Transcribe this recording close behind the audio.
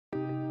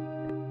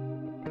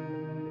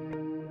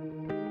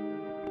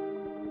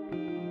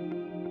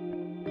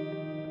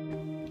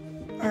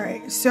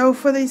So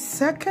for the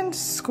second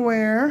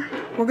square,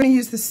 we're going to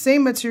use the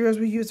same materials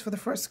we used for the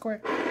first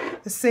square.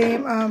 The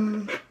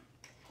same,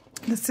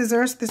 the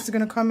scissors. This is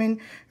going to come in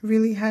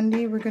really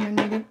handy. We're going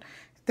to need it.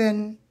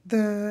 Then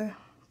the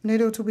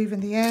needle to weave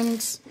in the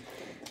ends.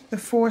 The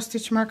 4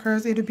 stitch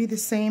markers. It'll be the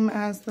same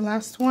as the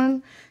last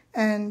one.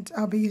 And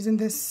I'll be using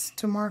this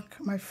to mark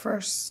my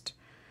first,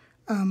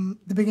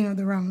 the beginning of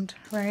the round,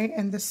 right?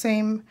 And the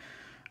same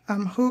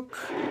hook.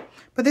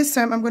 But this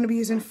time I'm going to be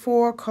using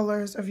 4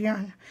 colors of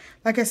yarn.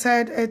 Like I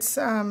said, it's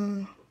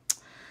not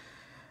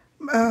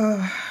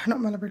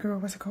Malibu Girl,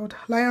 what's it called?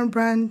 Lion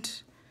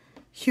Brand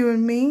Hue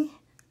Me,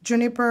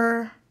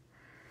 Juniper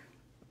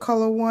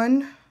color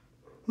 1,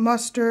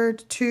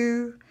 Mustard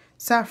 2,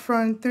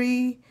 Saffron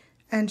 3,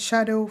 and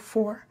Shadow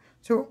 4.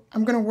 So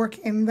I'm going to work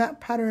in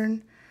that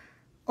pattern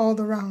all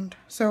the round.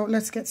 So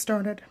let's get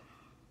started.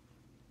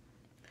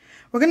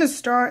 We're going to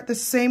start the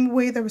same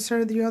way that we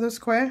started the other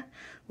square,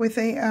 with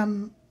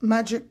a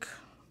magic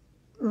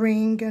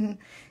ring and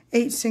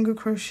 8 single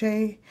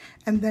crochet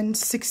and then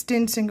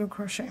 16 single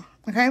crochet.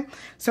 Okay,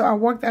 so I'll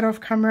work that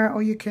off camera,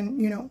 or you can,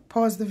 you know,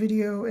 pause the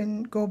video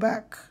and go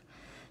back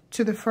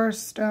to the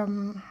first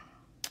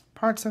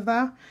parts of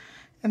that,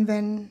 and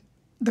then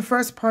the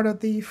first part of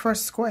the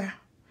first square,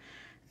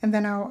 and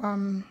then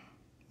I'll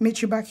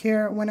meet you back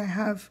here when I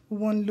have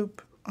 1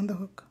 loop on the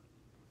hook.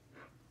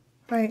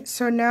 Right,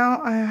 so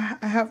now I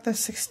have the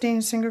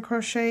 16 single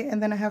crochet,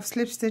 and then I have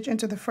slip stitch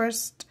into the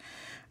first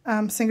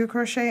single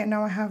crochet, and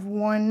now I have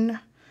 1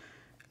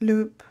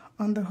 loop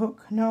on the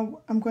hook.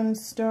 Now I'm going to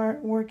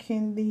start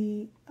working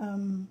the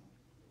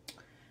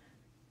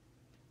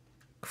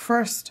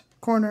first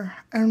corner,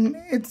 and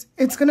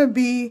it's going to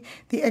be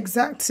the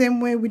exact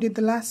same way we did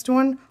the last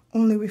one,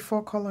 only with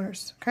 4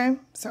 colors. Okay,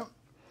 so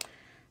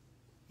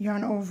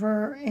yarn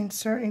over,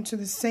 insert into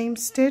the same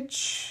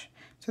stitch.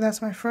 So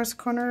that's my first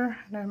corner,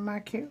 and I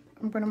mark it.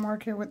 I'm going to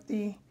mark it with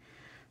the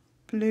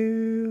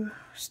blue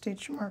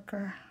stitch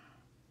marker.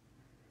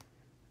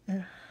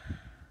 Okay,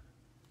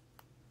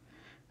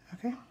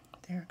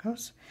 there it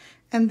goes.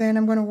 And then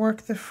I'm going to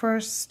work the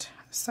first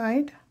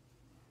side,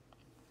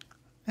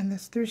 and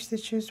there's 3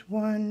 stitches,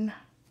 1,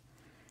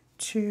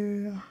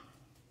 2,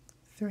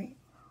 3.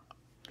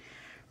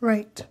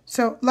 Right,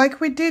 so like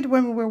we did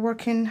when we were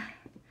working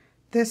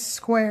this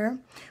square,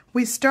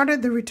 we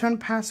started the return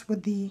pass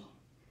with the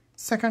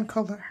second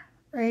color,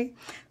 right?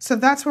 So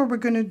that's what we're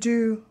going to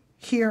do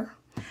here.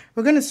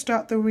 We're going to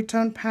start the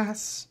return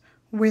pass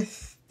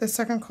with the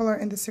second color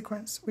in the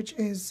sequence, which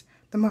is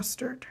the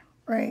mustard,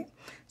 right?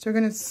 So we're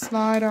going to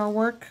slide our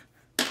work.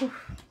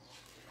 Oof,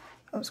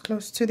 I was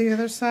close to the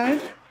other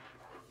side.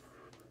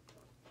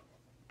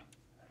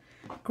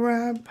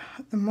 Grab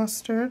the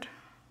mustard,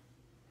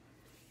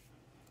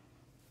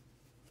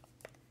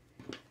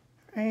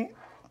 right?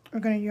 We're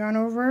going to yarn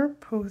over,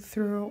 pull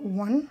through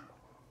 1,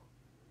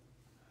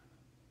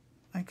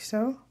 like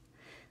so,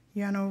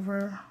 yarn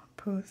over,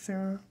 pull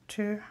through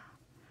 2,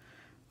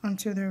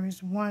 until there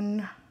is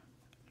 1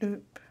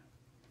 loop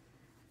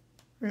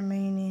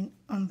remaining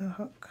on the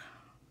hook.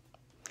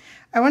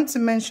 I want to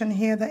mention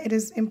here that it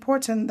is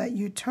important that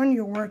you turn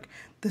your work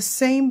the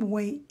same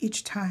way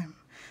each time.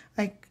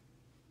 Like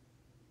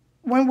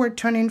when we're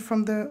turning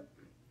from the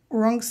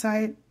wrong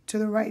side to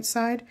the right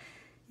side,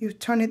 you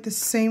turn it the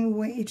same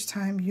way each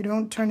time. You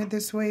don't turn it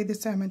this way this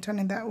time and turn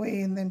it that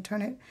way and then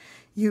turn it.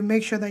 You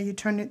make sure that you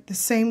turn it the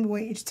same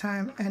way each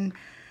time. And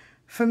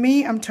for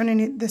me, I'm turning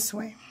it this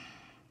way,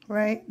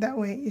 right? That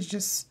way it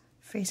just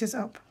faces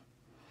up.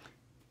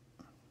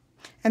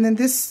 And then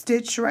this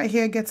stitch right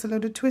here gets a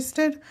little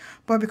twisted,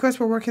 but because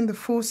we're working the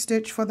full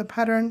stitch for the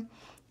pattern,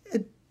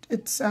 it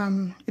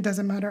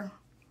doesn't matter,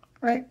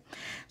 right?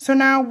 So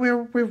now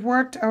we've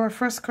worked our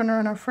first corner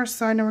on our first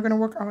side, and we're going to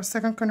work our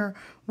second corner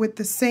with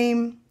the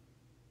same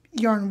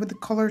yarn, with the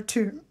color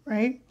 2,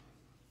 right?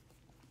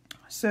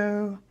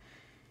 So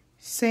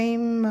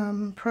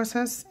same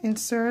process,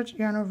 insert,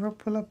 yarn over,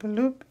 pull up a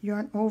loop,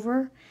 yarn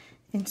over,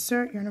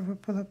 insert, yarn over,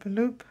 pull up a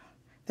loop.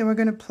 Then we're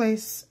going to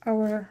place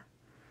our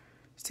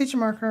stitch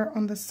marker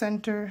on the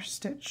center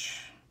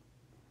stitch,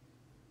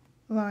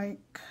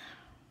 like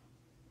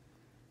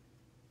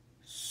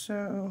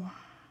so.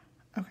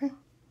 Okay,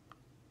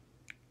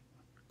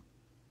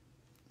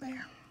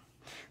 there.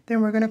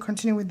 Then we're going to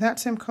continue with that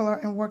same color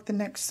and work the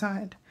next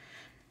side,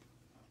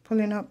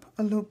 pulling up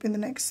a loop in the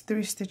next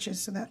 3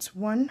 stitches. So that's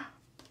 1,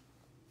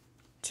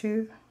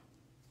 2,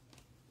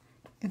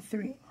 and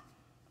 3.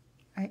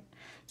 Right.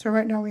 So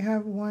right now we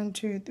have 1,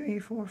 2, 3,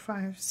 4,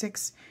 5,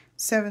 6,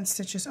 7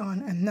 stitches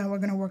on, and now we're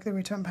going to work the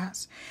return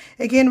pass.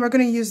 Again, we're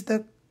going to use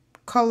the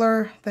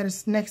color that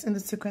is next in the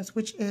sequence,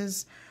 which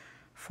is,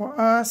 for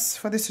us,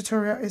 for this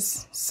tutorial,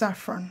 is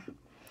Saffron.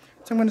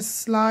 So I'm going to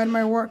slide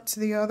my work to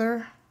the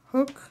other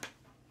hook.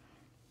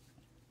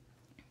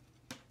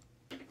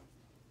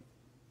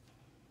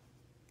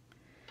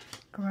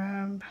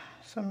 Grab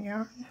some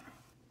yarn,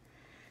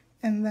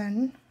 and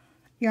then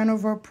yarn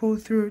over, pull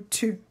through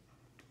 2.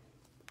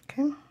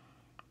 Okay.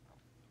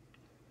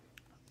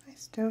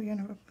 Still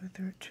yarn over, pull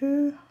through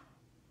 2.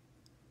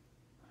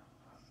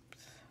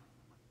 Oops.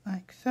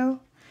 Like so.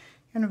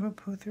 Yarn over,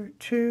 pull through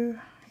 2,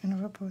 yarn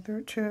over, pull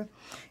through 2.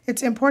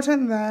 It's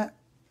important that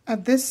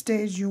at this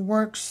stage you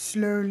work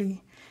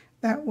slowly.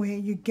 That way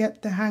you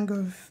get the hang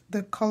of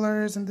the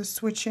colors and the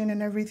switching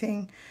and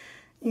everything,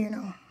 you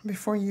know,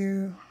 before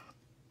you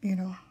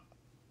know,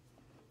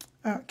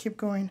 keep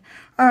going.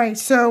 All right,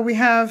 so we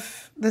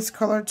have this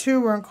color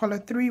 2, we're on color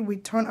 3. We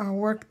turn our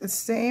work the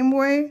same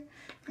way,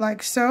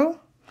 like so.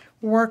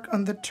 Work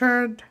on the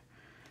third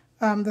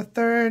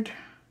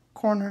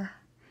corner.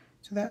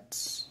 So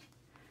that's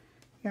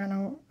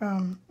yarn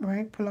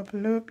right, pull up a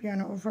loop,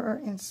 yarn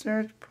over,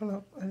 insert, pull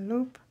up a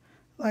loop,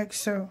 like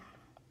so.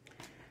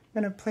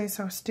 I'm going to place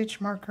our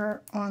stitch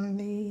marker on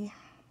the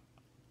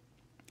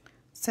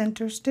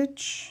center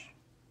stitch.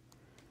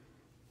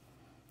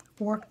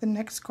 Work the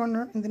next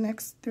corner in the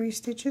next 3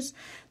 stitches.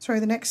 Sorry,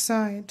 the next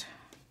side.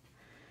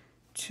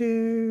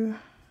 2,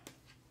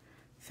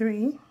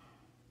 3.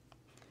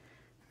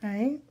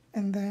 Right,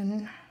 and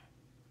then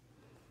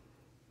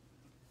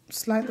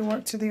slide the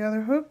work to the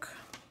other hook.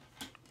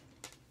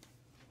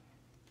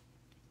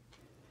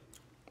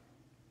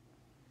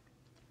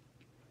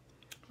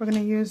 We're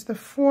going to use the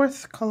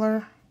 4th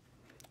color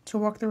to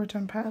work the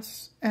return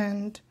pass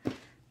and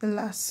the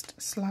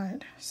last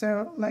slide.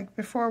 So like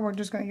before, we're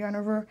just going to yarn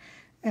over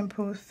and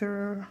pull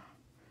through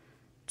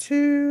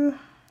 2,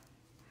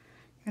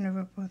 yarn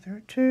over, pull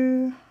through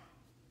 2,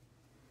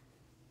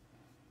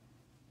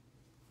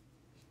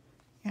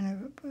 yarn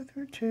over, pull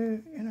through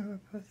 2, yarn over,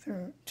 pull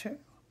through 2.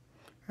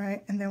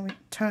 Right, and then we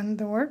turn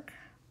the work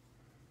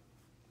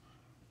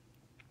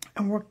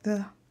and work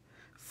the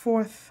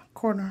 4th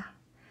corner.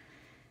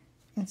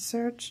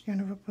 Insert,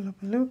 yarn over, pull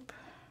up a loop,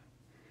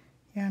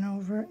 yarn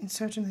over,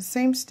 insert in the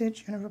same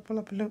stitch, yarn over, pull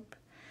up a loop,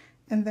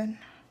 and then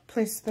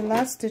place the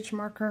last stitch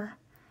marker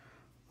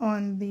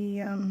on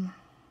the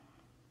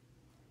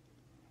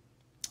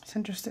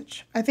center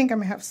stitch. I think I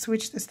may have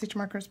switched the stitch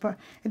markers, but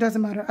it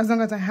doesn't matter. As long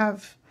as I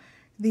have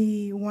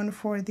the one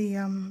for the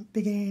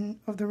beginning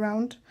of the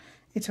round,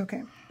 it's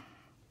okay.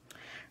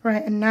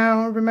 Right, and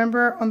now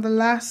remember on the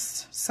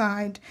last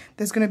side,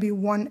 there's going to be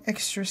 1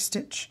 extra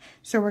stitch.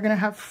 So we're going to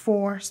have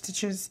 4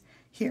 stitches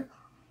here.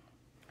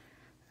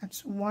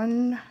 That's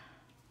 1,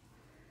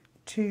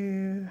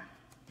 2,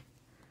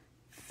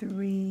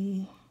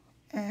 3,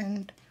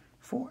 and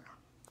 4.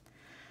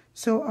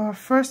 So our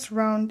first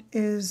round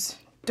is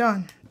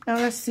done. Now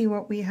let's see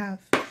what we have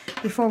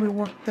before we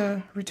work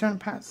the return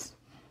pass.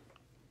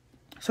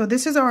 So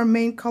this is our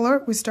main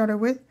color we started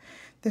with.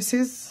 This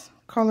is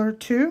color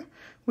 2.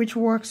 Which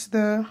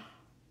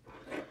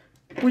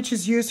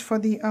is used for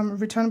the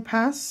return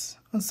pass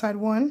on side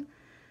 1,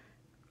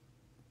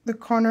 the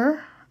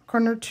corner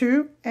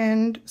 2,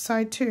 and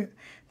side 2.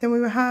 Then we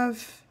will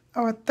have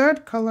our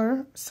 3rd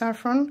color,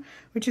 Saffron,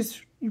 which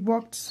is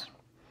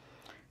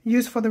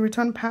used for the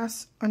return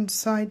pass on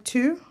side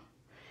 2,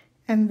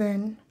 and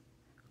then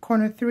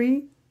corner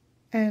 3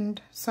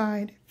 and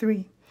side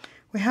 3.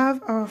 We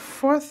have our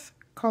 4th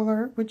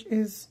color, which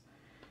is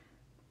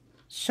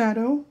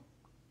Shadow,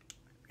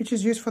 which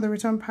is used for the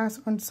return pass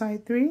on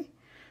side 3,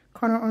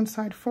 corner on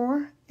side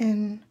 4,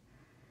 and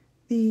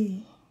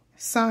the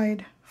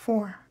side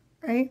 4,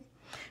 right?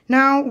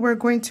 Now we're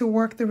going to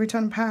work the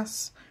return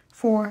pass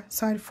for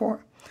side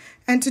 4.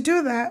 And to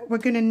do that, we're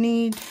going to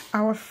need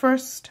our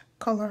first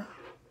color,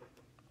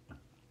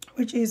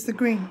 which is the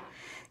green.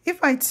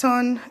 If I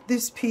turn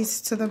this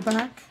piece to the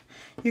back,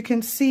 you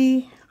can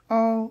see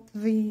all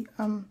the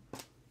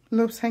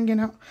loops hanging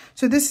out.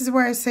 So this is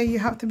where I say you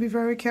have to be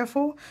very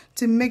careful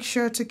to make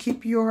sure to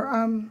keep your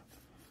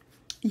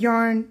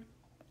yarn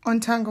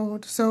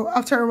untangled. So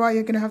after a while,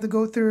 you're going to have to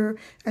go through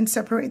and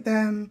separate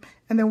them,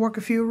 and then work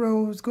a few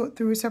rows, go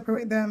through,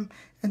 separate them,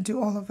 and do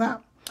all of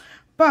that.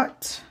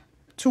 But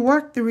to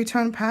work the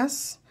return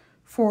pass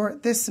for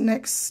this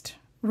next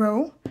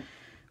row,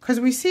 because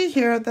we see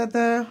here that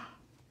the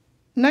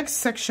next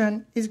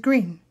section is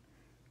green,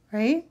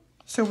 right?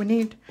 So we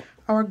need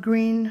our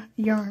green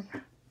yarn.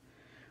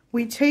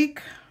 We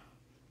take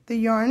the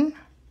yarn,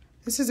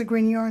 this is a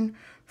green yarn,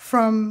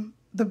 from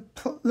the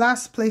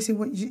last place it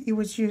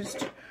was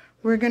used.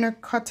 We're going to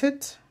cut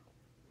it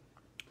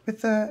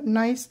with a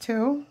nice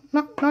tail,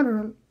 not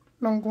a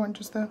long one,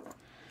 just a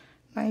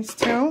nice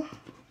tail,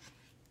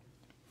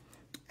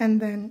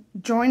 and then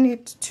join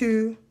it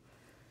to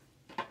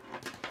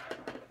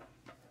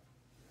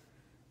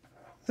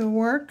the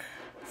work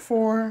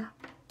for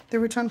the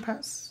return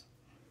pass.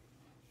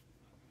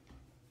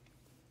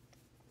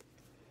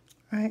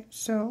 Right,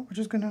 so we're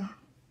just gonna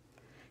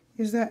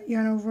use that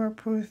yarn over,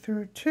 pull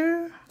through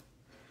 2,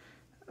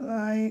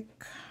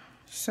 like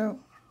so.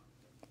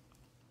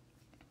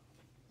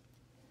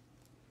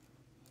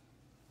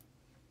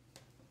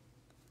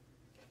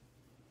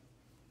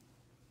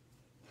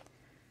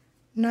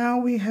 Now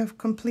we have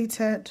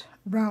completed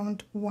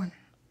round 1.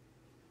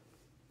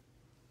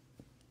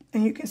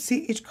 And you can see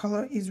each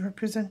color is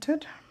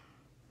represented.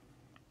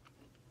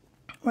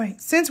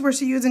 Right, since we're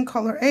using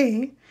color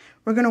A,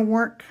 we're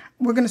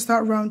gonna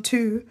start round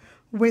 2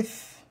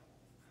 with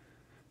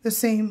the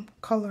same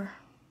color.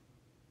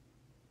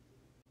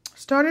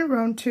 Starting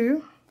round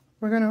 2,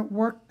 we're going to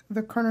work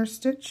the corner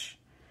stitch,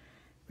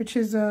 which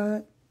is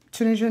a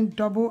Tunisian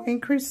double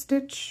increase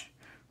stitch,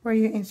 where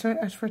you insert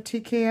as for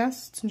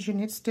TKS, Tunisian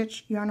knit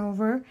stitch, yarn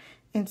over,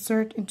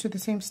 insert into the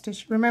same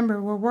stitch.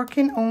 Remember, we're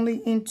working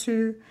only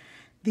into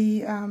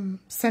the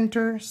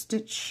center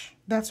stitch.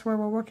 That's where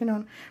we're working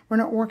on. We're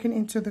not working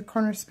into the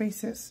corner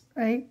spaces,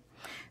 right?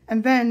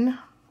 And then,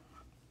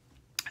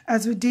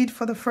 as we did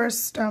for the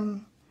first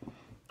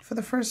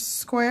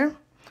square,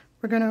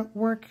 we're gonna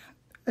work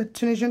a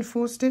Tunisian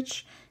full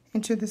stitch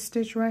into the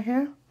stitch right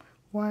here.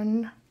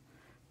 1,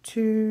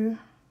 2,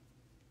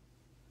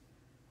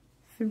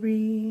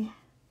 3,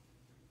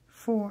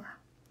 4.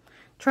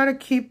 Try to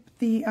keep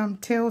the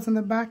tails in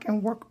the back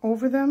and work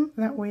over them.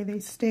 That way they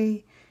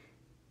stay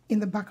in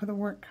the back of the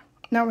work.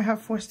 Now we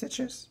have 4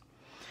 stitches,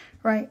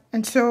 right?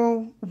 And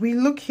so we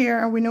look here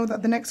and we know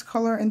that the next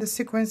color in the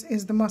sequence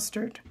is the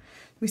mustard.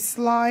 We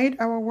slide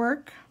our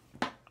work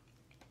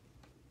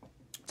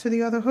to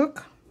the other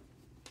hook,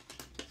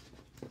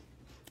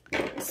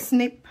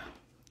 snip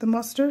the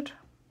mustard,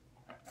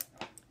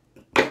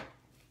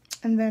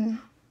 and then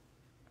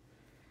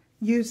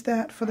use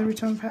that for the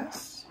return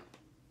pass,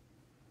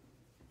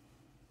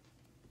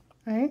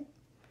 right?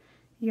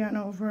 Yarn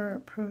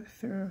over, pull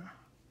through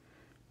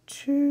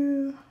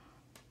 2,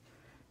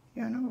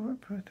 yarn over,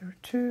 pull through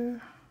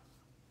 2,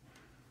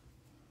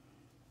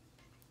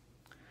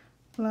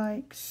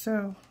 like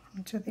so,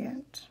 until the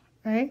end,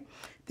 right?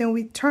 Then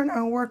we turn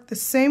our work the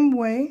same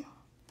way,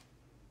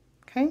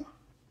 okay?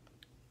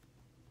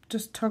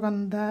 Just tug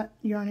on that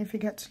yarn if it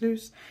gets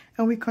loose,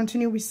 and we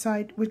continue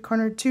with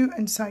corner 2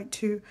 and side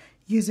 2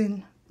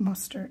 using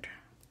mustard.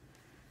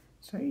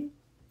 So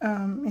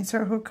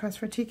insert hook as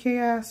for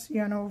TKS,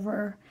 yarn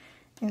over,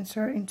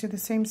 insert into the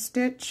same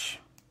stitch.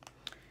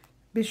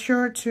 Be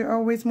sure to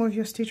always move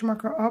your stitch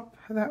marker up,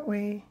 that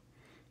way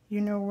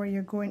you know where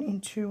you're going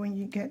into when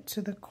you get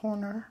to the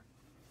corner.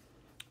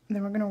 And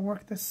then we're going to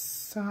work this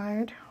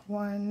side.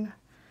 1,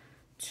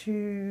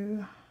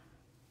 2,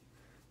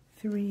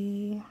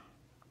 3.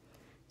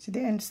 See the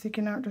end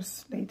sticking out,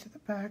 just lay to the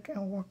back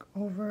and work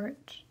over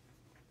it.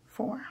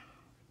 4.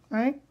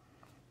 Right?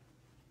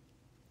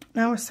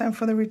 Now it's time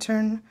for the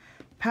return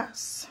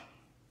pass.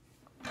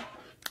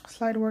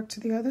 Slide work to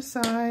the other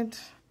side.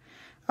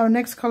 Our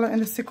next color in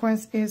the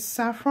sequence is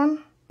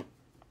Saffron.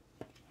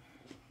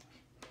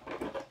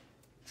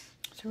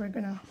 So we're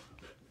gonna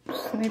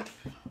snip,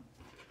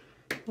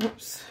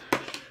 oops,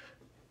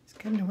 it's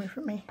getting away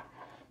from me.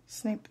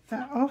 Snip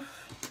that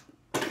off.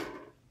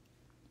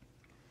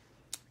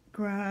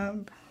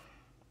 Grab,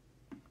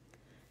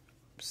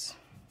 oops,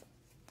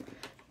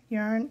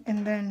 yarn,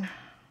 and then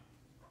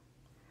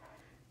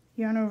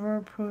yarn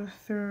over, pull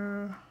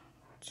through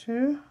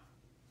 2,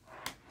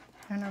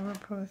 yarn over,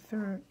 pull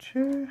through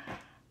 2,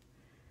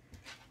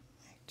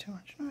 make too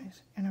much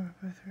noise, yarn over,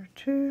 pull through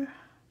 2,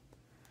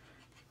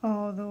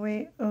 all the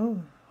way,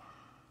 oh,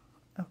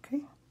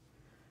 okay,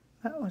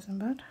 that wasn't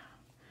bad,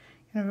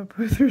 yarn over,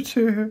 pull through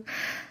 2,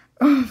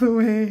 all the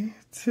way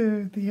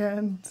to the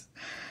end.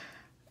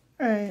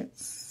 Alright,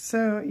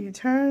 so you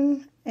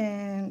turn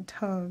and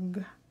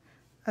tug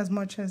as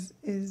much as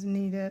is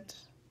needed.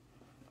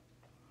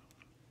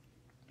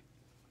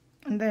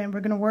 And then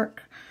we're going to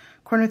work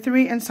corner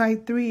 3 and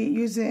side 3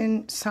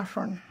 using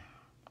Saffron.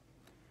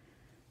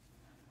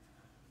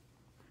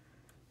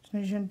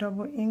 Tunisian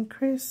double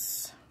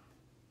increase.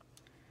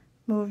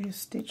 Move your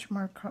stitch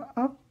marker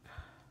up.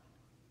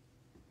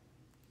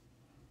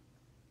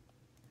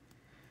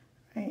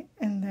 Right,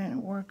 and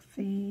then work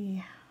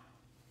the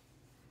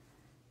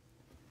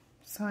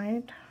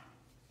side,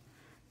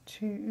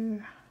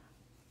 2,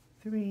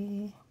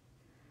 3,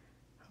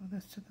 hold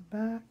this to the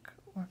back,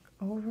 work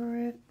over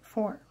it,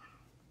 4.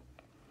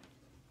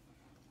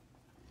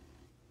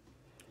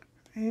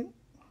 Right,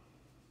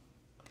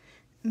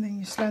 and then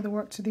you slide the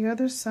work to the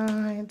other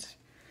side.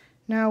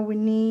 Now we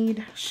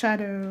need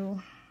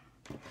shadow.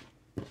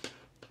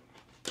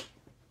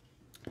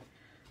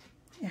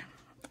 Yeah,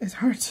 it's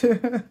hard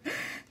to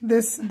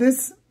this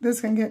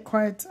can get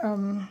quite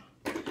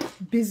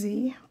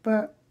busy,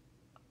 but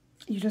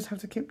you just have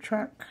to keep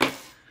track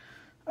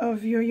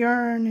of your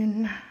yarn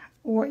and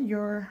what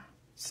you're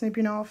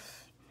snipping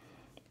off.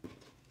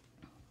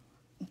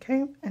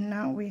 Okay, and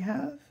now we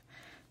have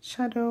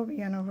shadow,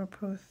 yarn over,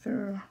 pull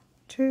through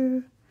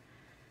 2,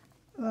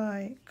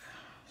 like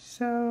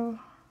so.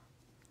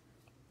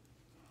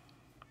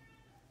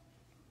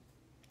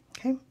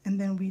 Okay, and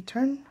then we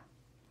turn,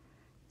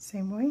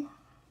 same way,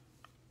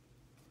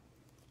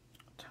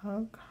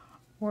 tug,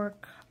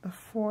 work the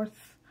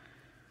 4th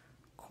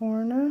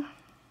corner,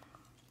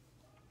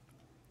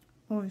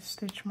 move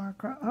stitch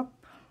marker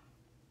up.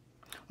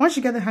 Once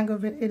you get the hang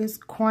of it, it is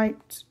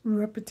quite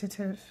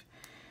repetitive.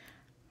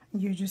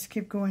 You just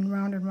keep going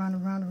round and round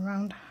and round and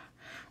round.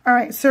 All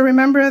right, so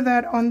remember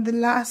that on the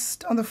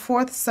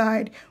 4th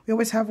side, we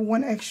always have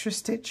 1 extra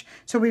stitch.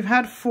 So we've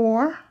had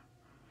 4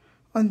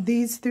 on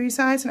these 3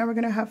 sides, and now we're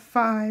going to have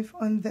 5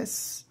 on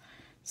this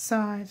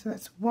side. So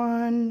that's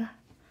 1,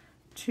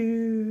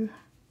 2,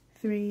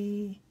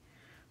 3,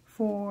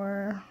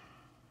 4,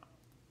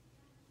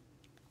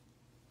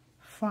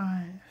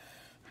 5.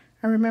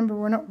 And remember,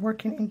 we're not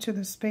working into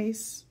the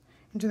space,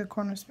 into the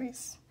corner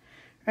space,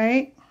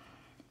 right?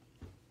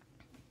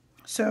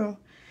 So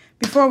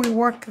before we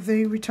work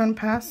the return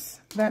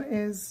pass, that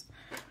is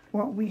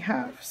what we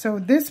have. So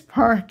this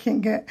part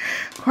can get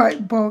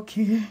quite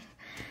bulky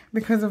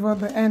because of all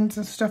the ends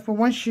and stuff. But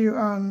once you,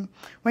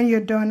 when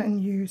you're done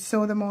and you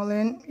sew them all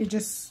in, it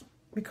just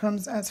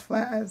becomes as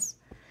flat as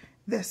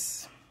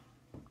this.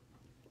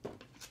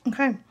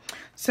 Okay,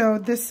 so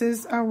this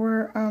is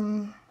our,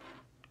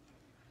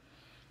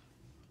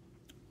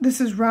 this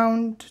is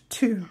round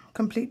 2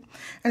 complete.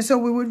 And so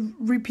we would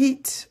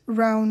repeat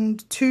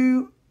round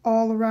 2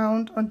 all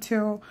around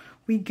until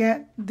we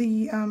get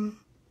the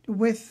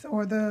width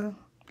or the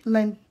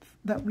length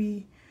that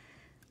we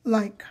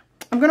like.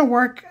 I'm going to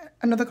work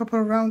another couple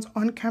of rounds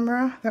on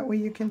camera. That way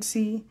you can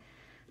see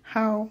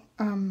how,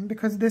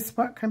 because this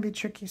spot can be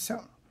tricky.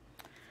 So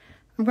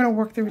I'm going to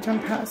work the return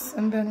pass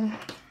and then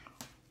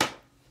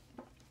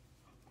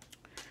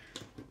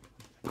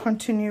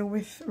continue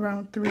with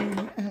round 3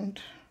 and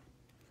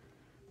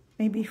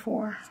maybe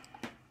 4.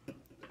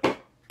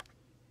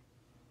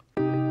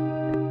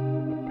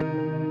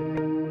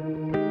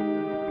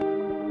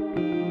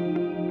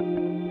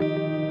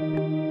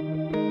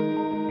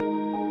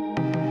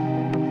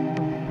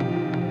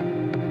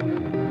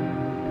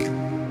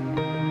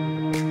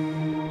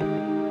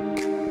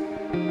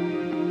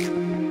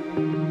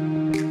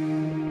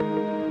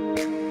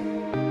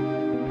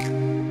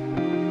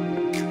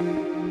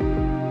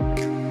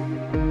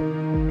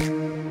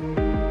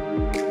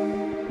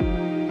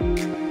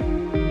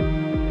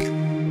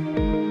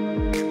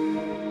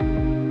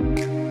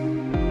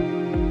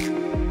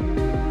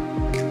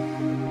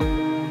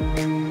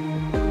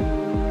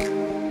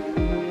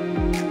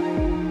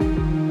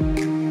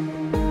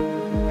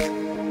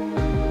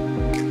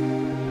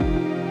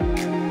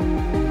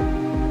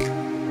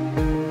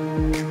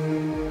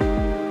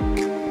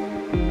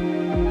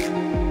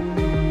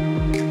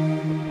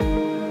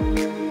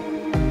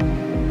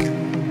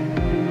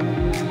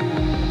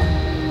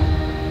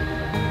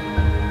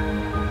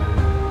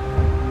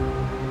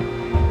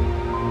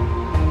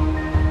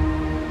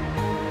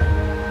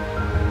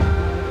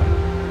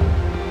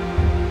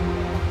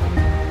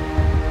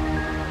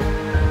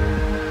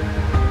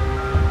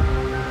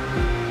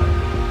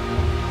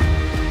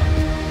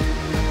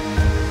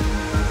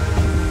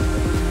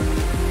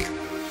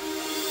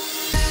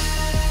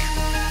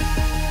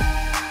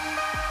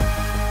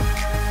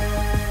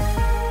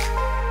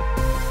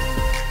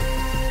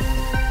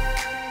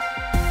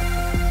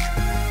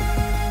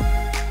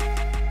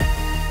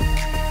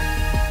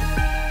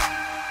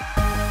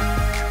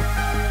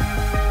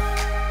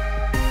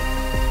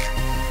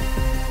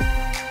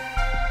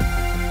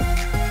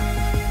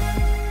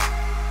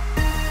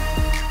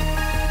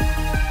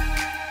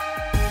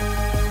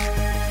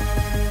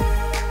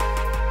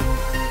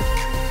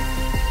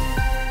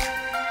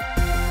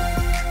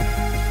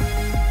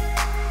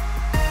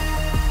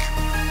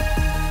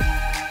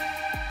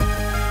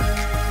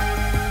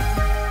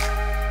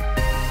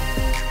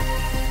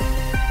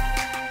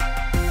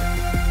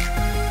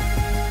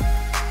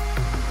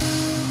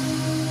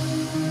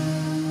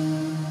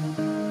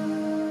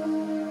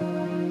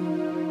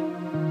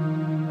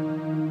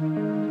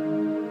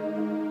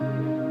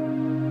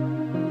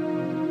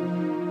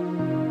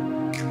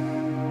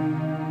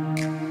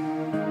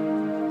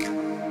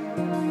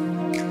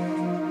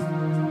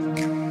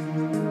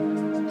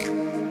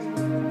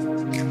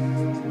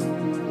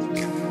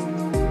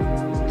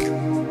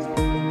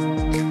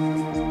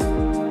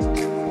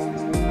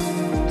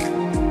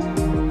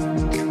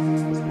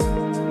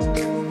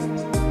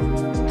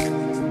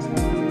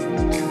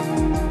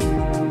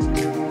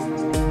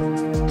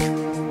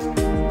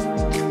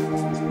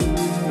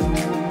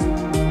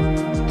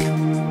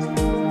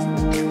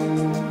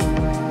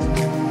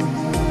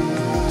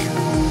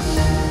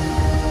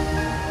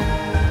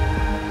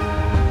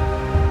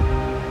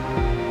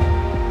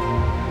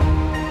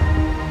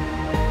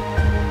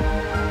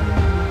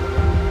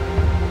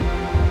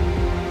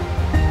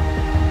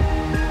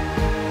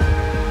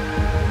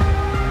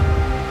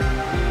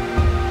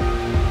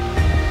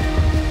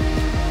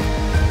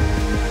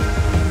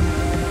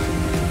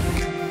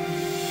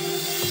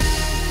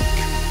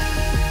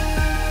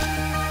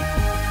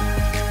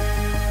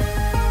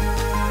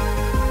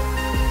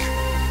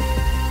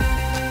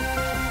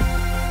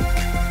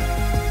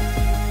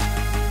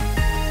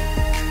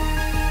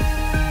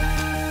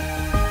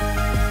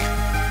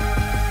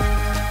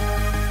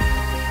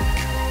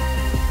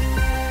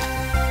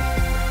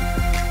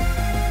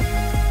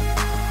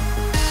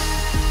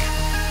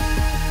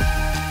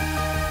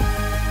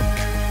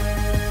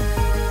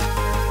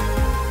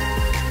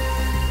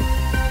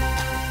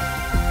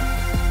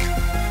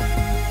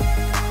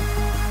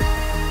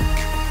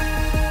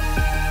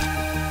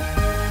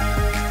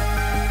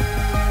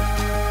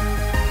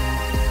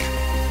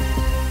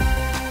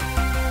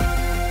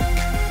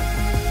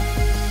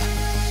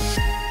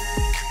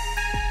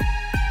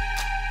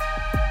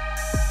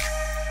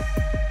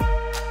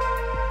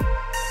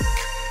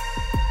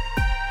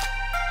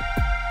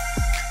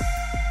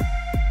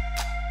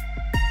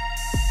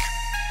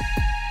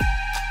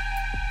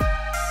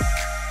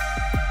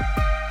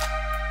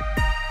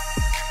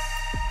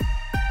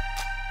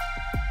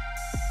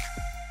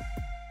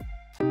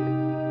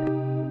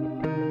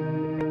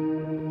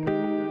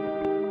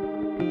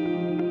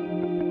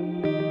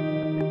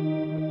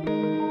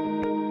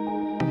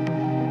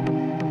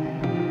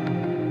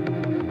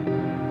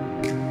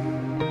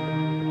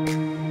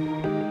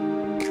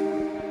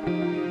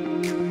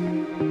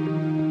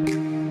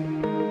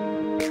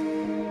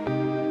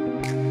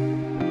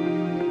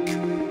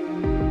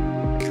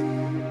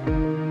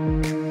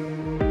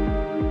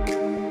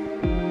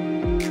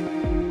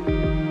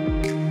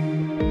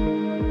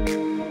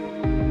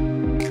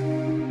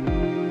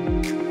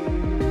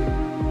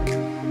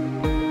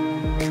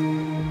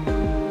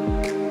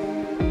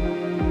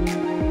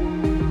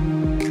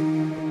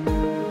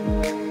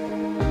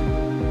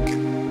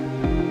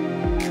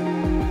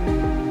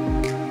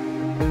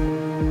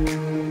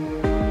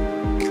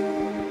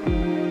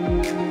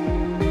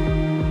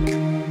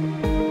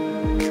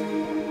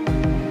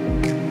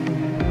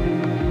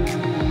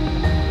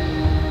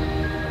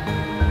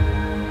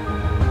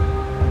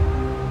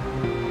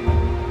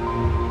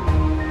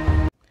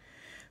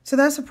 So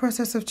that's the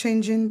process of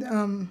changing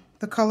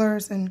the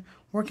colors and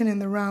working in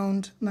the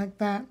round like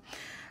that.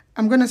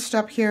 I'm going to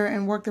stop here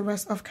and work the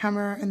rest off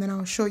camera, and then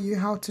I'll show you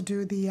how to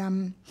do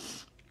the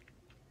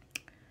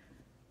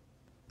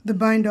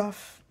bind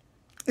off.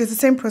 It's the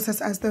same process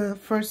as the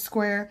first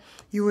square.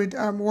 You would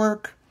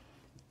work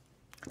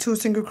 2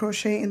 single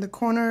crochet in the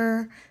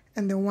corner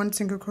and then 1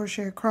 single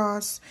crochet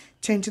across,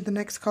 change to the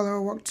next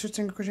color, work 2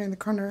 single crochet in the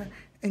corner,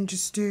 and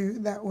just do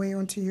that way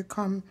until you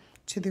come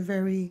to the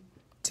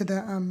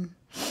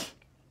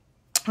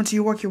until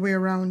you work your way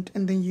around,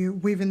 and then you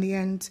weave in the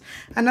ends.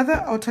 Another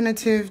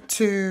alternative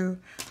to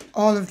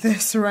all of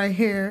this right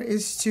here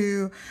is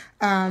to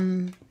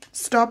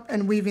stop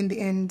and weave in the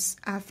ends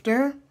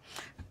after.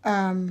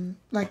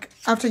 Like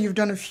after you've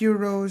done a few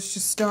rows,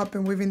 just stop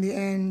and weave in the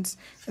ends,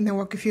 and then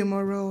work a few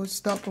more rows,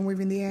 stop and weave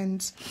in the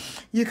ends.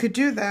 You could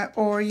do that,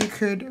 or you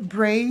could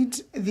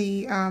braid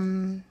the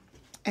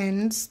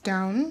ends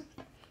down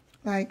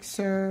like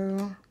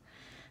so.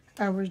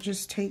 I would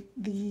just take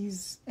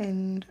these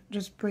and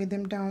just braid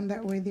them down,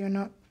 that way they're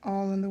not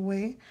all in the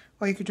way.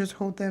 Or you could just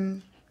hold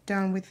them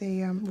down with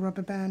a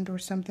rubber band or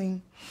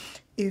something,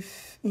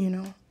 if you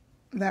know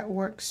that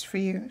works for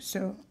you.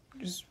 So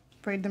just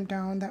braid them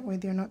down, that way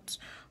they're not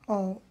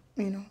all,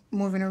 you know,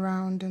 moving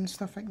around and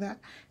stuff like that.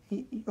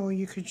 Or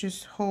you could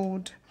just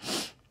hold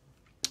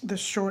the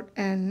short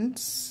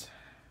ends,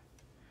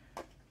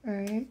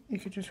 right? You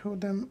could just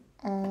hold them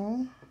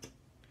all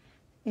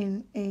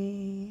in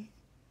a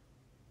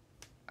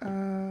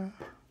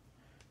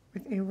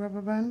with a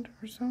rubber band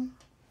or so,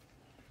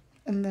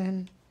 and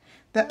then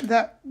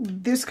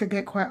this could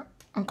get quite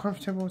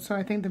uncomfortable, so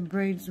I think the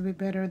braids would be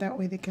better. That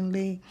way they can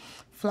lay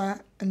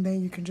flat, and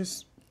then you can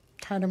just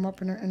tie them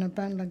up in a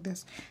band like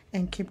this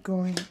and keep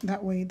going.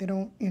 That way they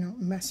don't, you know,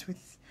 mess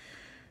with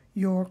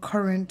your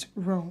current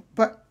row.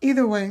 But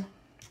either way,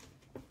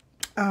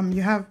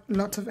 you have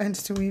lots of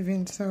ends to weave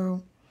in,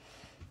 so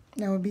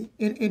that would be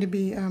it'd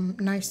be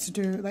nice to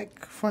do,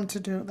 like fun to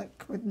do,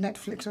 like with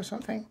Netflix or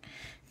something,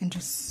 and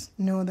just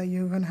know that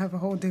you're gonna have a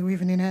whole day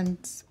weaving in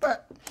ends.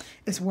 But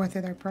it's worth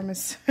it, I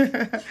promise.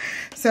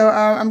 So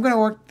I'm gonna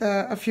work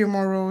a few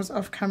more rows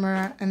off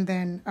camera, and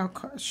then I'll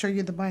show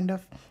you the bind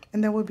off,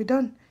 and then we'll be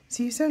done.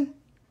 See you soon.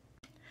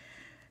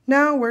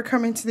 Now we're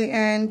coming to the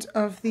end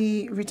of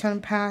the return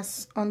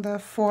pass on the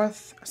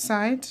 4th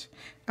side,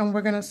 and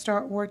we're gonna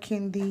start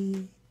working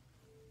the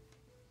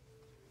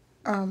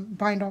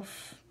bind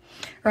off.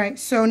 All right,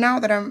 so now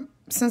that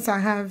since I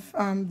have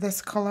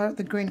this color,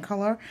 the green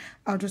color,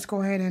 I'll just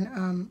go ahead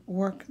and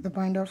work the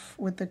bind off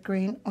with the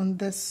green on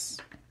this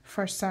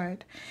first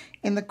side.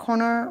 In the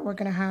corner, we're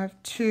gonna have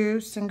 2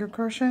 single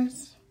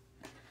crochets,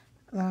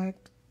 like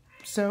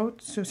so,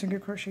 2 single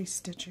crochet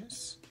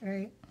stitches,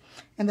 right?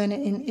 And then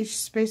in each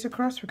space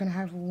across, we're gonna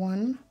have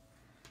 1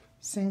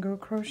 single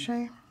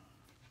crochet,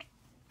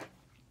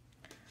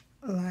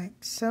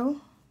 like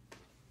so.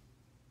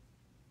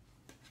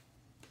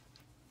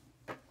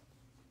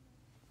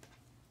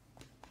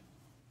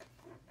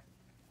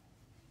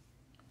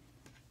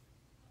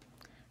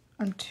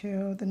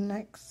 Until the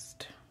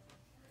next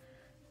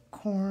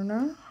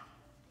corner,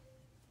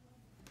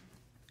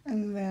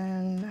 and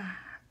then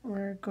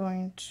we're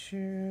going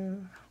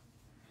to,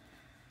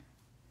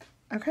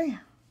 okay,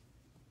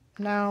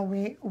 now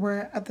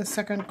we're at the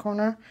second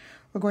corner.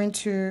 We're going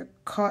to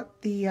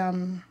cut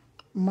the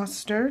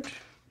mustard,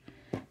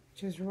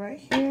 which is right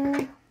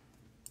here.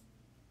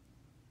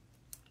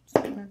 It's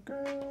gonna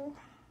go.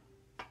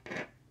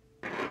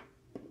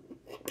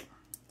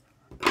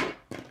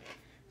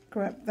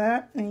 Grab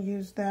that and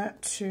use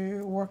that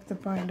to work the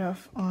bind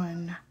off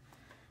on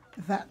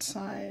that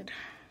side.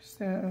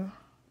 So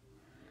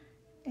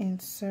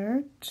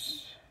insert,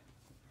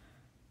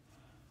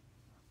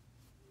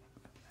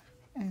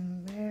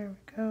 and there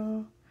we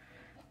go.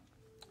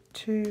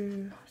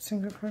 2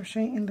 single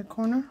crochet in the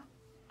corner,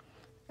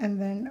 and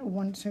then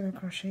 1 single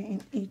crochet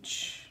in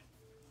each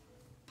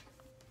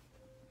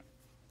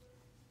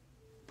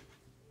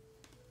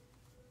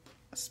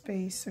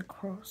space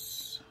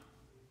across.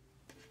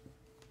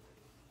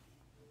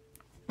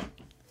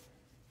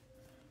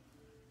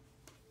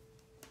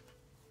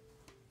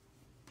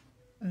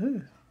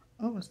 Ooh,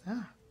 what was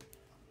that?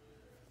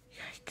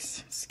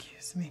 Yikes,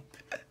 excuse me.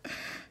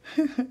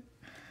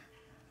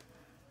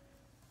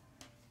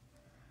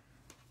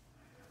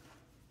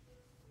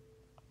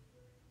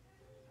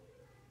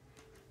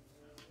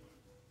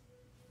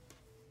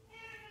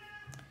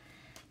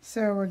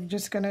 So we're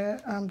just gonna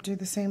do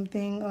the same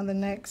thing on the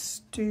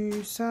next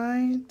 2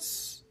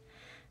 sides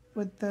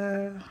with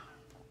the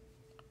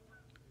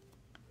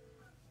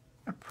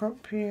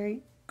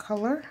appropriate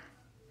color.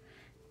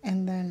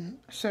 And then,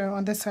 so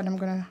on this side, I'm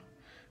gonna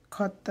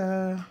cut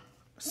the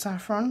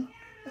saffron.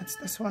 That's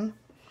this one.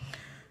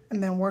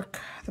 and then work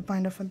the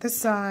bind off on this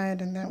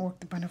side, and then work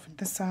the bind off on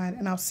this side,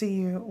 and I'll see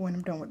you when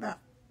I'm done with that.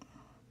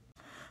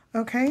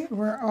 Okay,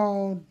 we're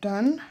all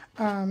done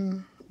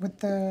with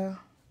the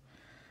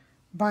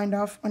bind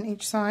off on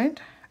each side.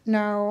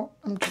 Now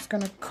I'm just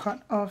gonna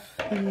cut off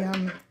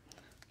the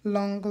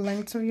long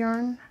lengths of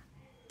yarn,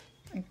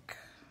 like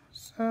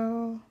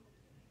so,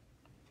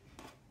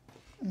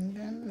 and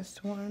then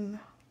this one.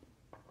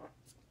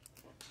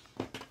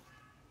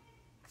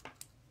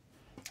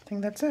 I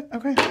think that's it.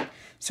 Okay,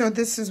 so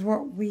this is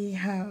what we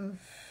have.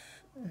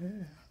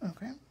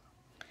 Okay,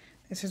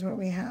 this is what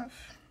we have,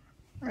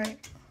 right?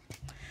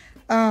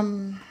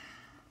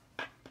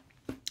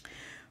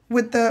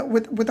 With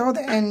all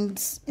the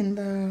ends in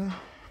the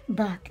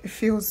back, it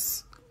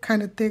feels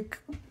kind of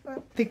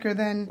thicker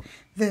than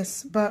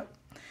this, but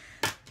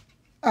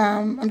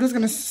I'm just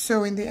gonna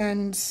sew in the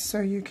ends so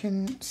you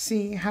can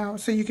see how.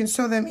 So you can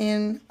sew them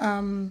in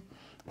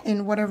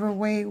whatever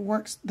way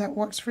works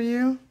for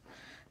you.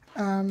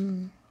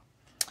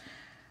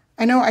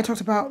 I know I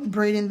talked about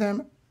braiding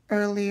them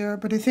earlier,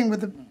 but the thing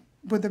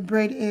with the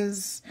braid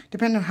is,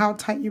 depending on how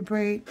tight you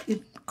braid,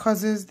 it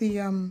causes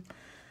the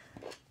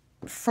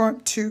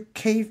front to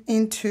cave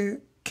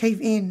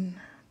in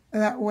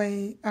that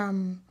way.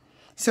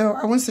 So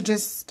I wouldn't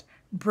suggest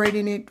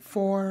braiding it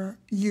for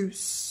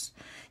use.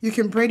 You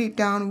can braid it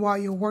down while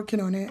you're working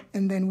on it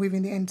and then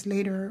weaving the ends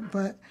later,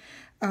 but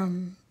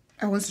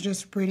I wouldn't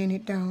suggest braiding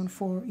it down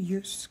for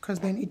use, because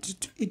then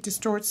it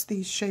distorts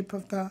the shape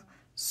of the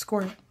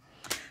square.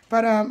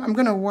 But I'm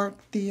gonna work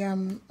the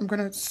I'm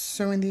gonna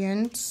sew in the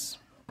ends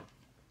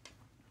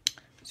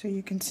so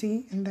you can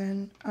see, and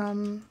then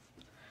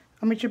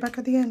I'll meet you back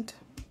at the end.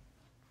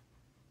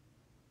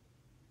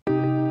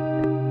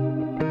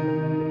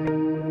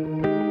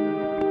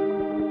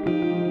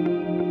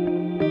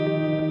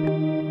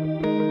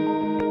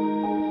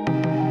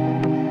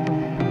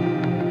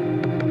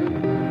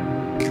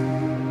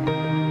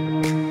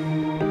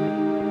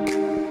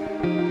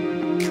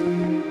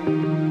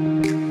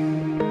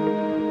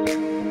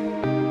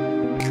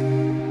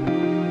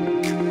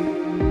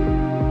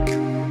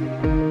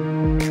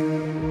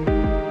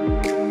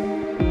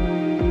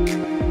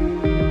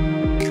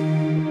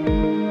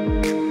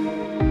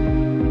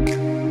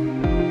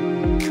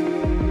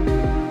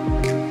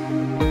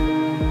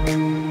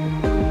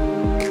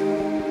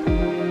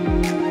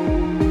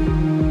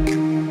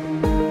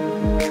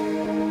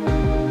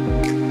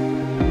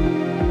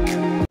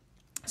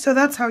 So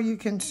that's how you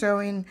can sew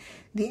in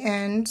the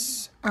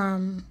ends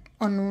on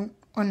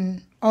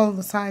all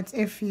the sides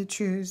if you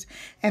choose.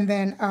 And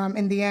then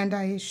in the end,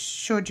 I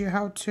showed you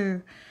how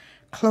to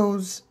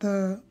close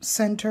the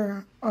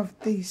center of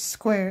the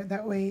square.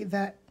 That way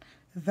that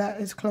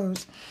is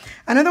closed.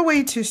 Another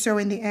way to sew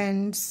in the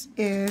ends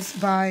is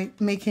by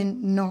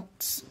making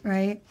knots,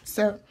 right?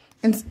 So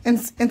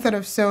instead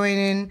of sewing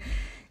in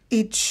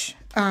each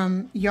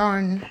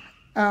yarn,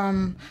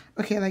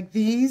 okay, like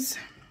these.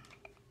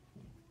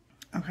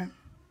 Okay,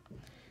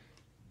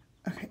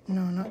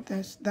 no, not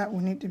this. That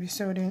will need to be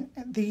sewed in.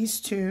 These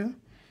two,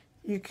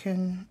 you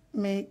can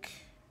make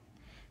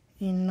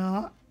a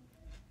knot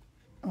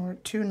or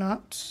two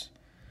knots,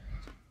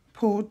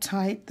 pull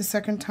tight the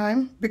second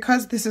time.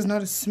 Because this is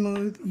not a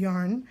smooth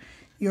yarn,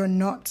 your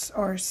knots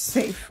are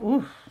safe.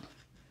 Ooh,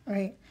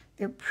 right?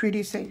 They're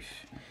pretty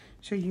safe.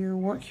 So you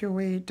work your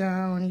way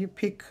down, you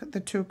pick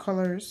the two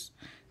colors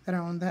that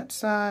are on that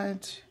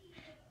side,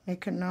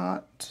 make a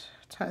knot,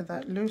 tie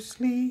that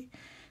loosely,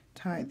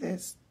 tie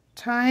this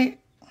tight.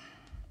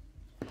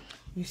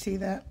 You see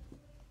that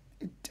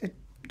it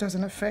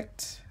doesn't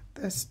affect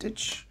the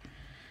stitch.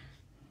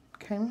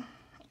 Okay,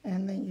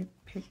 and then you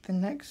pick the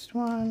next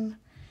one.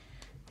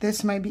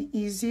 This might be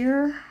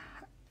easier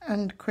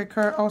and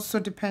quicker, also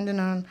depending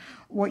on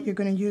what you're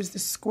going to use the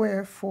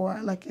square for.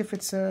 Like if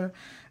it's a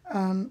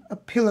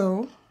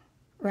pillow,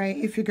 right?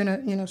 If you're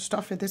gonna,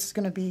 stuff it, this is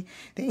gonna be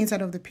the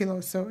inside of the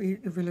pillow, so it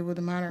really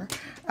wouldn't matter.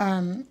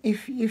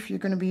 If you're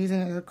gonna be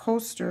using it as a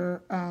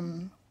coaster,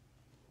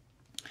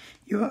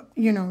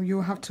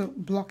 you'll have to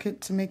block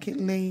it to make it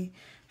lay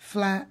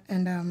flat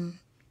and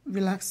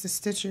relax the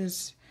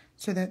stitches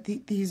so that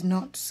these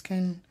knots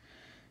can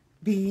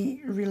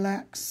be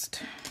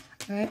relaxed,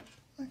 right?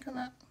 Look at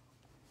that.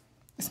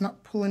 It's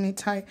not pulling it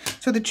tight.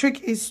 So the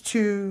trick is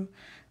to,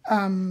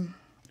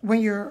 when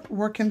you're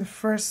working the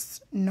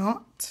first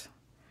knot,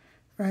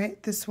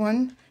 right, this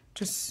one,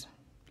 just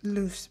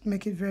loose,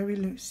 make it very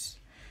loose,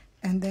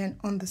 and then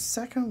on the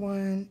second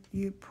one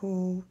you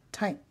pull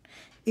tight.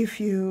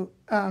 If you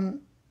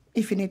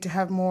need to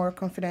have more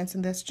confidence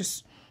in this,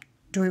 just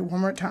do it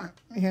one more time,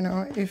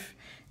 if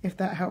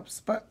that helps.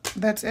 But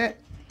that's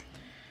it.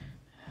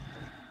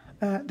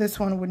 This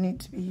one would need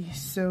to be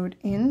sewed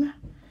in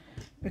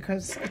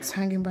because it's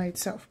hanging by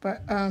itself,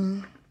 but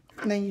then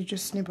you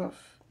just snip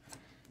off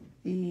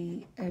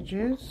the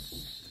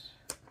edges.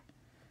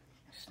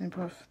 Snip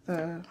off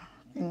the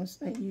things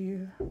that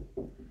you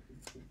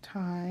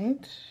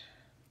tied,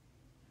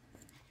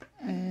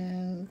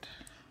 and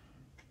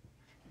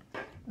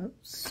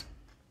oops,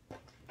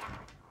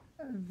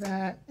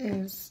 that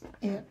is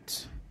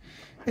it.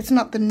 It's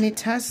not the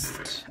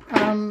neatest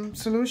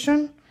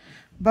solution,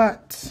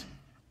 but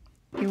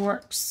it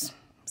works.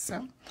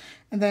 So,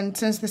 and then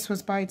since this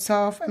was by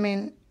itself, I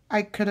mean,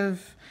 I could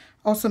have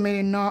also made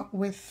a knot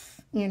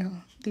with, you know,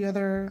 the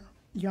other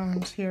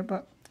yarns here,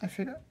 but I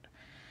figured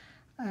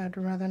I'd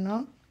rather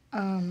not.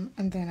 And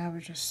then I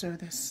would just sew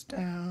this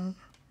down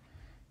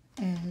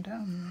and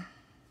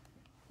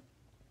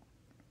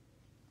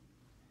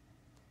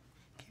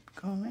keep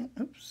going.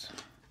 Oops.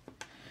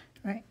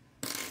 Right.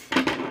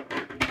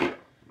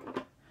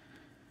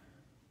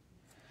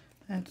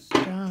 That's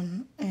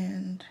done,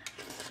 and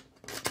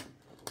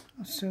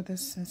I'll sew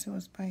this since it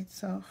was by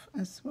itself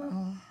as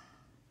well.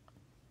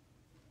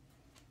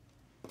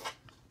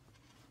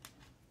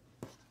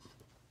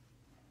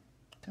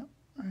 So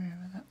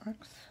wherever that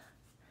works,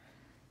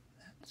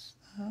 that's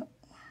that.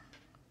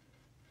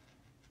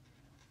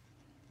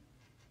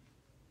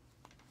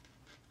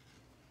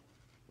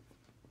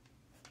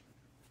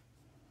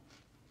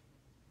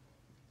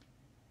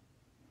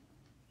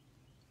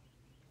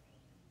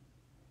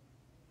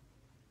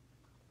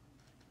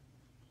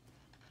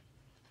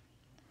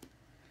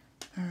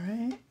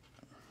 Alright.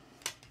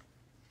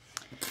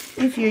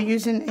 If you're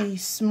using a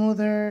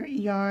smoother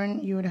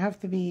yarn, you would have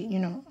to be, you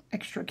know,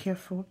 extra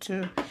careful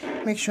to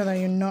make sure that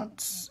your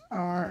knots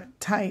are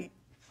tight.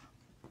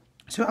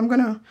 So I'm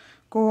gonna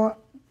go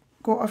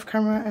off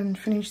camera and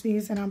finish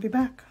these, and I'll be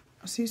back.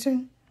 I'll see you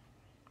soon.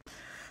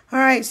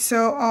 Alright,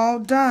 so all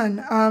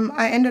done.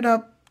 I ended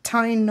up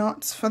tying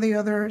knots for the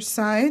other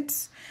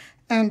sides,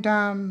 and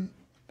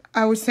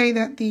I would say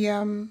that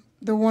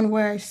the one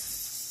where I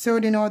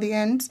sewed in all the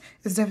ends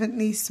is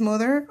definitely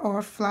smoother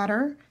or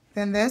flatter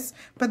than this,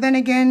 but then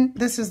again,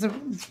 this is the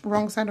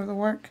wrong side of the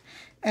work.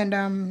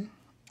 And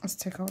let's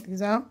take all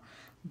these out.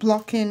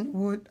 Blocking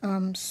would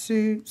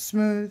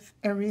smooth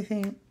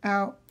everything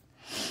out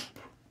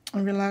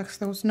and relax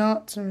those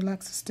knots and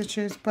relax the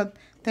stitches, but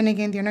then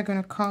again, they're not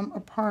going to come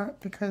apart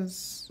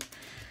because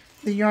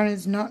the yarn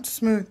is not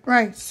smooth.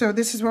 Right, so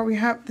this is what we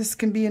have. This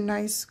can be a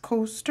nice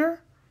coaster,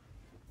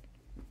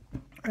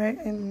 right?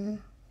 And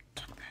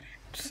tuck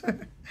that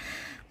in.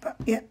 But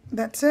yeah,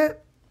 that's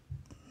it.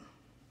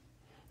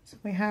 So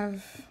we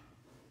have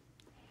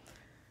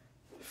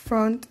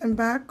front and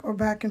back, or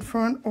back and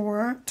front,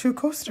 or two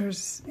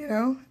coasters, you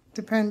know,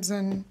 depends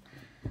on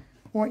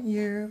what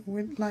you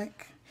would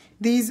like.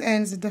 These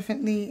ends are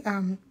definitely,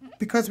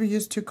 because we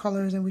used two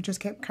colors and we just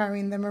kept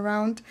carrying them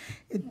around,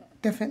 it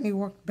definitely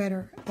worked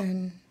better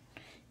than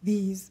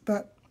these.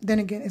 But then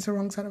again, it's the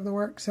wrong side of the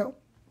work, so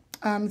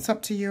it's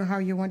up to you how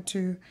you want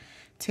to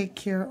take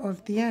care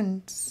of the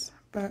ends.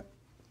 But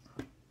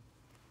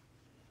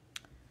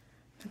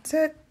that's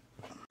it.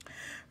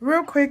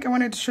 Real quick, I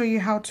wanted to show you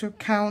how to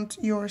count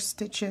your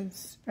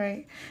stitches,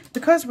 right?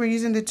 Because we're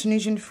using the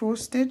Tunisian full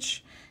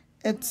stitch,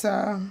 it's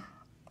a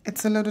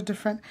little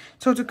different.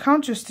 So to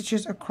count your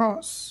stitches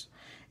across,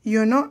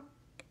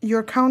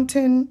 you're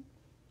counting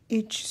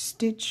each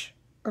stitch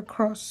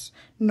across,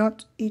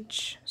 not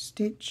each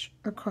stitch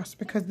across,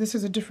 because this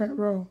is a different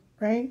row,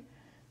 right?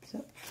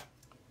 So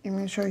let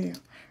me show you.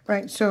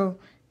 Right, so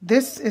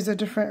this is a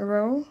different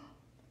row,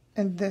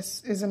 and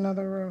this is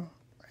another row.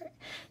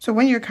 So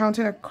when you're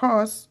counting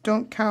across,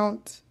 don't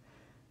count,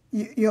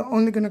 you're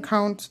only going to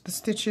count the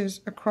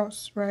stitches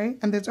across, right?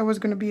 And there's always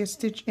going to be a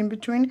stitch in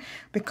between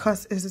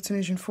because it's a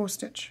Tunisian full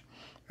stitch,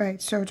 right?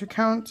 So to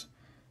count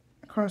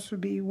across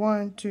would be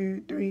 1,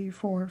 2, 3,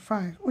 4,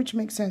 5, which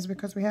makes sense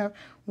because we have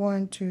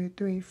 1, 2,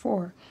 3,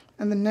 4.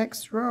 And the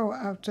next row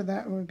after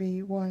that would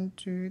be 1,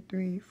 2,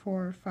 3,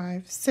 4,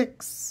 5,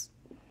 6.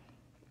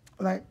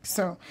 Like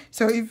so.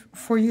 So if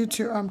for you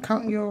to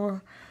count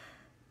your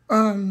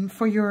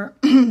for your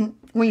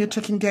when you're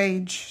taking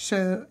gauge,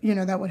 so you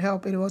know that would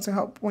help. It will also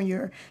help when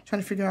you're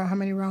trying to figure out how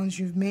many rounds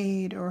you've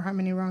made or how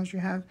many rounds you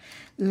have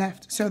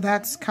left. So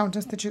that's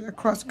counting stitches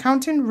across.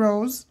 Counting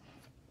rows.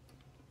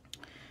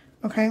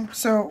 Okay,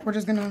 so we're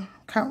just gonna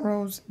count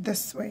rows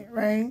this way,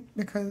 right?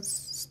 Because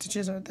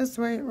stitches are this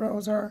way,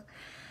 rows are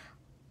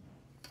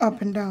up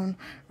and down,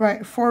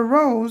 right? For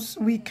rows,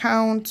 we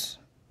count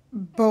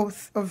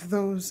both of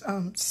those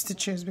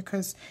stitches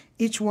because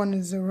each one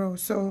is a row.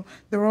 So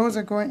the rows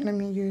are going, let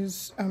me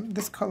use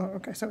this color.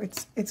 Okay, so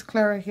it's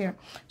clearer here.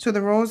 So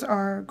the rows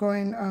are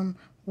going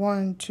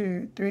 1,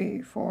 2,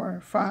 3,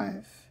 4,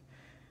 5,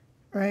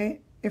 right?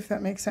 If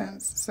that makes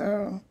sense.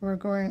 So we're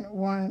going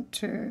 1,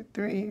 2,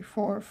 3,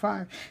 4,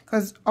 5,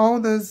 because all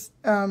those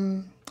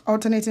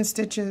alternating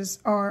stitches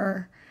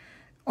are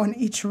on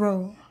each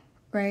row,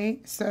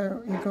 right?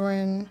 So you're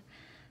going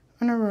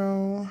on a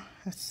row.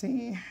 Let's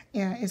see.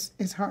 Yeah,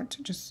 it's hard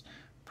to just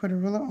put a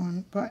ruler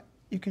on, but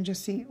you can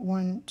just see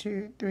 1,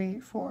 2, 3,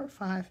 4,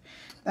 5.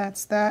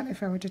 That's that.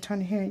 If I were to turn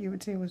here, you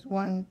would see it was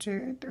 1,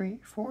 2, 3,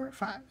 4,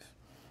 5.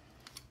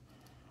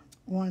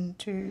 1,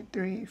 2,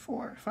 3,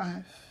 4,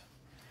 5.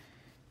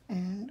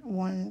 And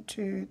 1,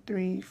 2,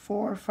 3,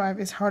 4, 5.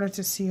 It's harder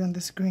to see on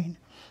the screen,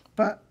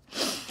 but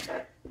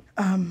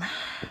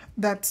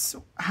that's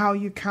how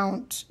you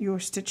count your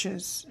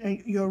stitches,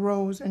 your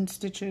rows and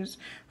stitches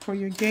for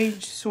your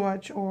gauge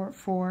swatch, or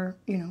for,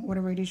 you know,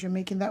 whatever it is you're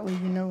making. That way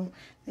you know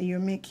that you're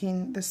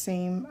making the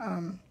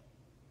same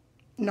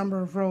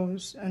number of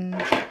rows and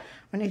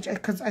on each,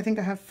 because I think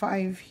I have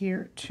 5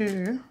 here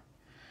too.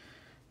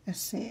 Let's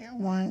see,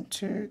 1,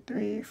 2,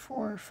 3,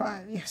 4,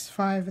 5. Yes,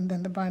 5, and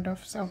then the bind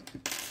off. So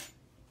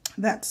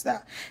that's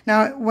that.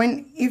 Now,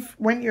 when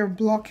you're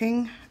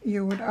blocking,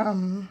 you would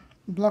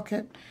block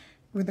it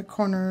with the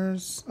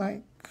corners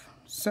like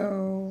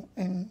so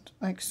and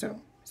like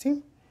so.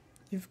 See,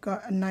 you've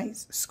got a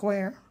nice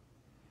square.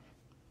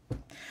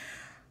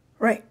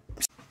 Right.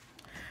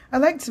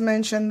 I'd like to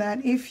mention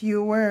that if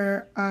you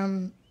were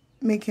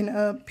making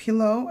a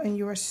pillow and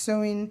you are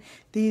sewing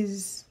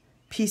these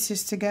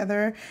pieces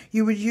together,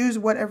 you would use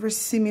whatever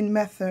seaming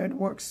method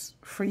works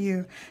for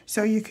you.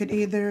 So you could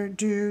either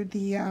do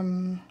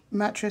the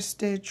mattress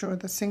stitch or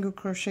the single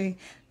crochet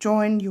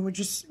join. You would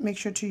just make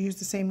sure to use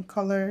the same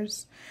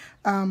colors.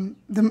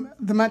 The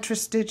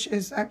mattress stitch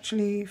is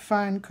actually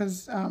fine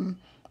because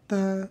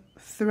the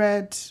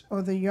thread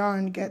or the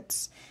yarn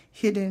gets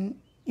hidden,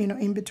 you know,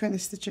 in between the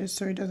stitches,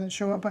 so it doesn't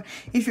show up. But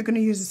if you're going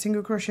to use a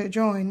single crochet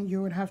join,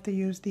 you would have to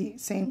use the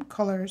same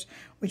colors,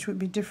 which would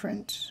be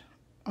different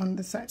on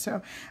the side.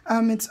 So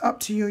it's up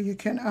to you. You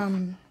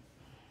can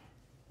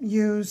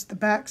use the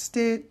back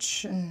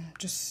stitch and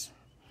just,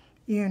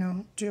 you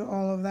know, do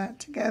all of that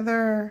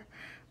together,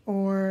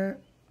 or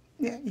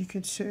yeah, you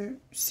could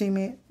seam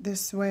it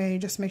this way.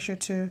 Just make sure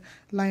to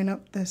line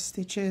up the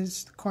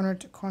stitches corner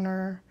to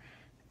corner.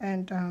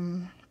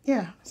 And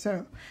yeah,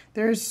 so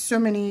there's so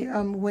many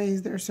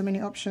ways, there are so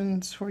many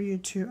options for you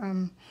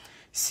to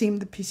seam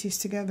the pieces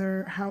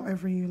together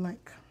however you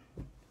like.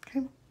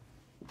 Okay.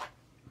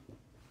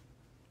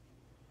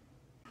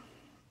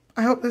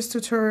 I hope this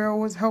tutorial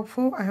was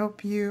helpful. I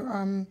hope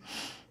you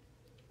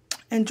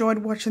enjoyed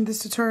watching this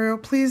tutorial.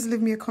 Please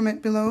leave me a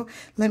comment below.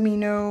 Let me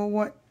know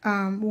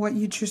what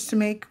you choose to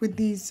make with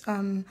these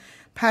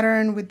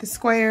pattern with the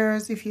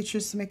squares. If you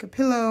choose to make a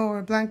pillow or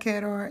a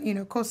blanket, or, you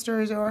know,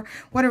 coasters, or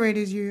whatever it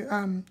is you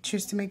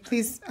choose to make,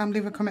 please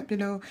leave a comment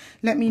below.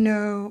 Let me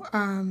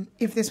know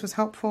if this was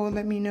helpful.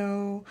 Let me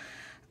know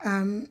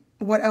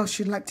what else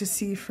you'd like to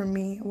see from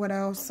me. What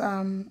else?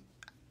 I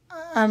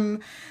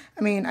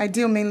mean, I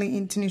deal mainly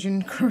in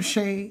Tunisian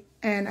crochet,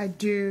 and I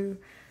do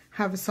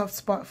have a soft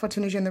spot for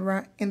Tunisian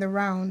in the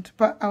round,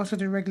 but I also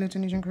do regular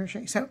Tunisian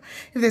crochet. So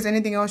if there's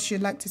anything else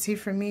you'd like to see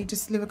from me,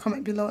 just leave a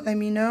comment below, let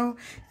me know.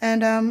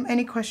 And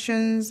any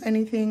questions,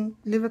 anything,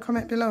 leave a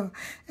comment below.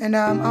 And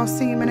I'll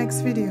see you in my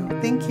next video.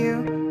 Thank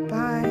you.